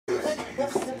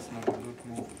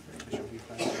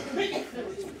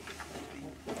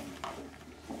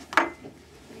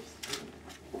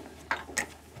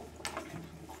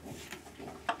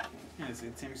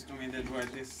seems to me that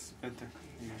white is better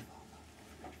here.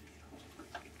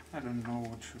 I don't know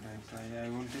what should I play. I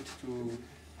wanted to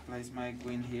place my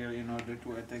queen here in order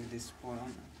to attack this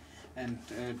pawn and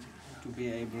to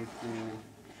be able to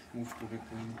move to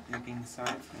the king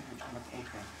side, but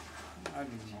okay. I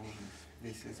don't know if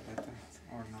this is better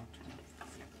or not.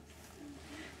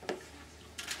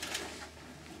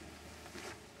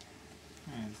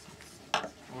 Yes,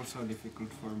 it's also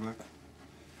difficult for black.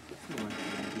 So I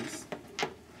play this.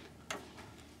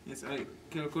 Yes, I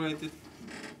calculated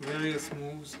various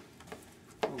moves.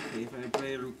 Okay, if I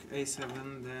play rook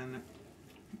a7, then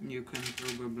you can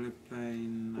probably play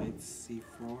knight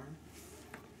c4,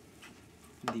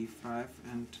 d5,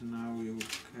 and now you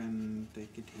can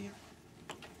take it here.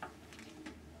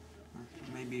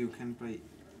 Maybe you can play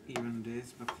even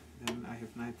this, but then I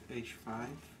have knight h5,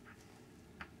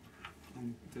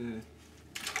 and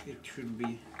it should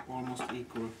be almost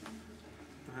equal.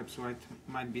 Perhaps white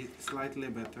might be slightly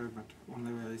better, but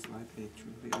only very slightly. It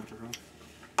should be a draw.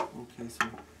 Okay, so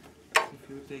if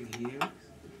you take here,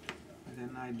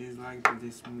 then I dislike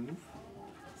this move.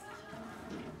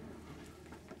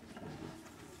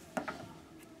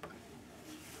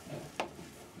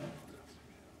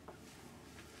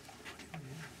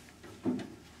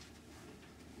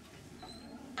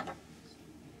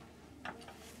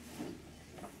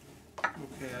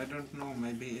 Okay, I don't know,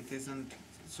 maybe it isn't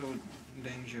so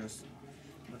dangerous,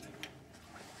 but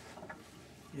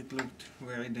it looked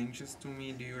very dangerous to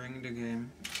me during the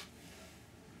game.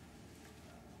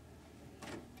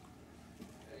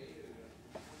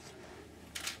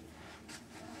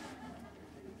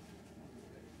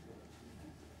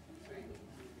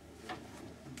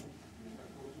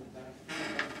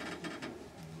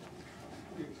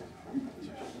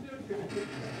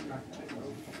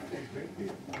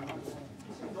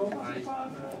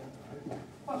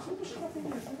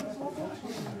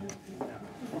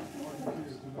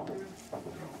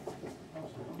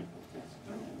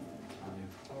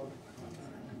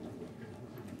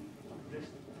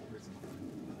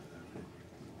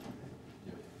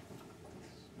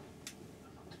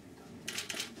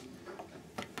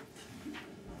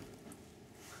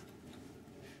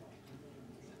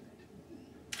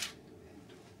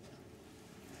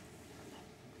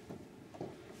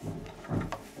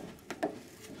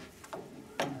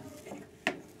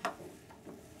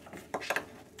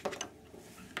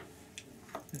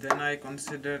 Then I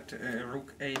considered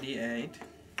rook ad8,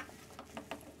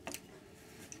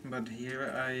 but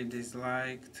here I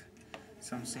disliked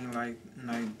something like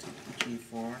knight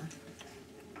g4.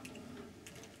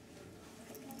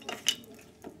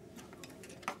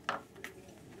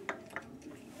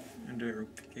 And the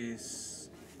rook is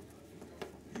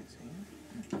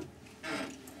here.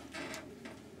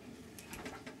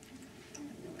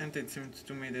 And it seems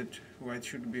to me that white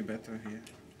should be better here.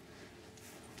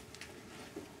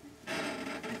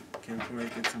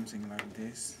 Calculated something like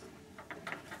this,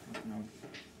 but now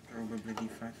probably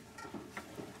d5.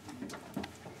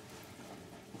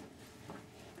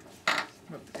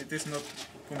 But it is not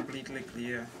completely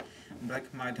clear.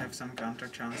 Black might have some counter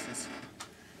chances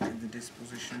at this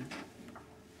position.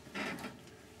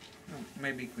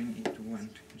 Maybe queen e2 and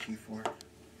g4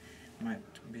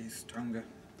 might be stronger.